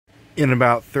In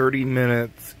about 30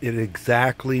 minutes, it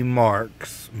exactly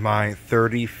marks my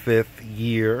 35th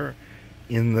year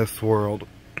in this world.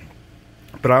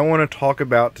 But I want to talk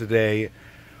about today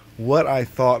what I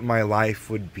thought my life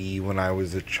would be when I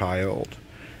was a child.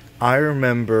 I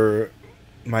remember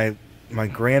my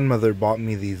grandmother bought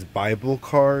me these Bible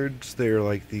cards. They're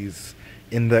like these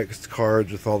index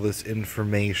cards with all this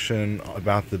information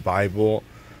about the Bible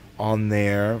on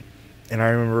there. And I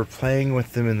remember playing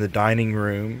with them in the dining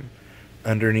room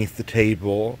underneath the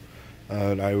table.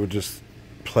 And I would just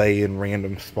play in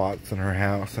random spots in her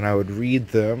house, and I would read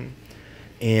them.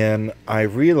 And I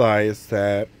realized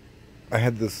that I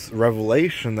had this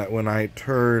revelation that when I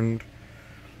turned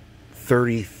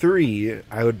 33,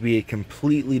 I would be a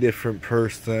completely different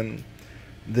person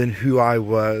than who I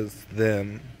was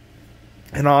then.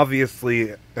 And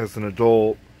obviously, as an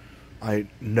adult, I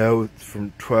know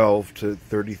from 12 to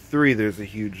 33 there's a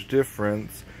huge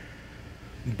difference.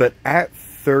 But at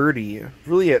 30,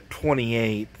 really at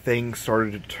 28, things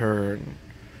started to turn.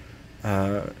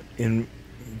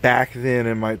 Back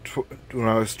then, when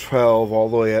I was 12, all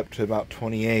the way up to about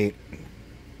 28,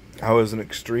 I was an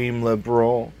extreme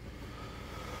liberal.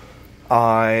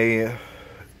 I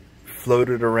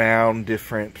floated around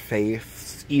different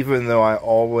faiths, even though I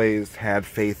always had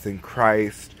faith in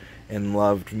Christ and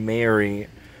loved Mary.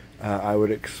 I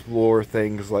would explore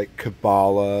things like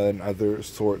Kabbalah and other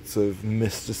sorts of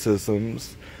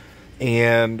mysticisms,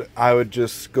 and I would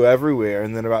just go everywhere.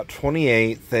 And then about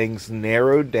 28, things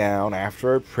narrowed down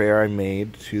after a prayer I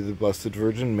made to the Blessed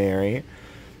Virgin Mary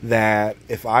that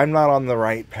if I'm not on the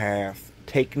right path,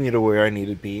 take me to where I need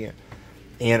to be.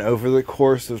 And over the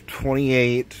course of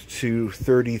 28 to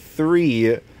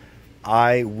 33,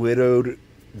 I whittled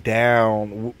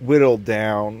down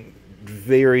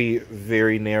very,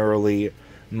 very narrowly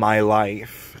my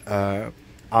life.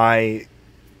 I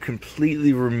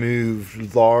completely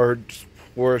removed large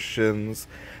portions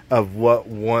of what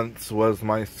once was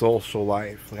my social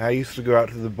life. I used to go out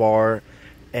to the bar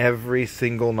every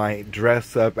single night,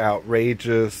 dress up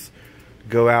outrageous,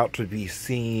 go out to be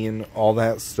seen, all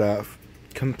that stuff.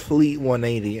 Complete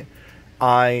 180.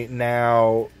 I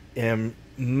now am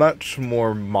much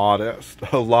more modest,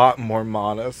 a lot more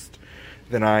modest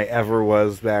than I ever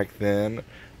was back then.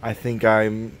 I think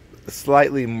I'm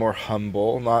slightly more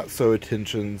humble, not so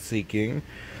attention-seeking,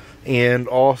 and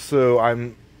also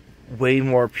I'm way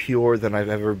more pure than I've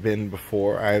ever been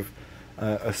before. I've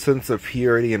a sense of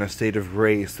purity and a state of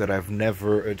grace that I've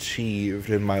never achieved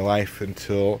in my life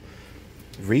until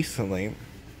recently.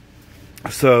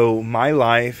 So my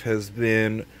life has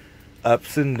been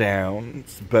ups and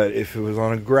downs, but if it was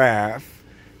on a graph,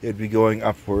 it'd be going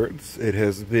upwards. It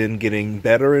has been getting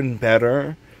better and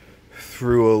better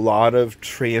through a lot of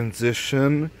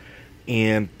transition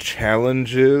and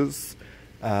challenges.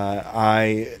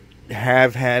 I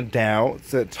have had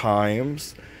doubts at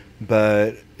times,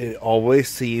 but it always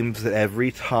seems that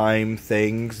every time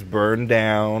things burn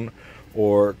down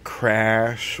or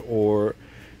crash or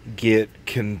get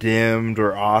condemned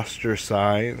or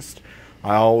ostracized,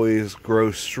 I always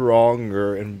grow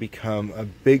stronger and become a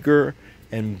bigger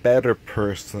and better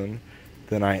person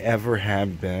than I ever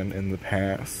have been in the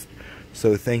past.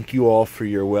 So thank you all for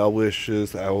your well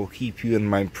wishes. I will keep you in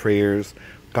my prayers.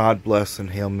 God bless and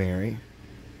Hail Mary.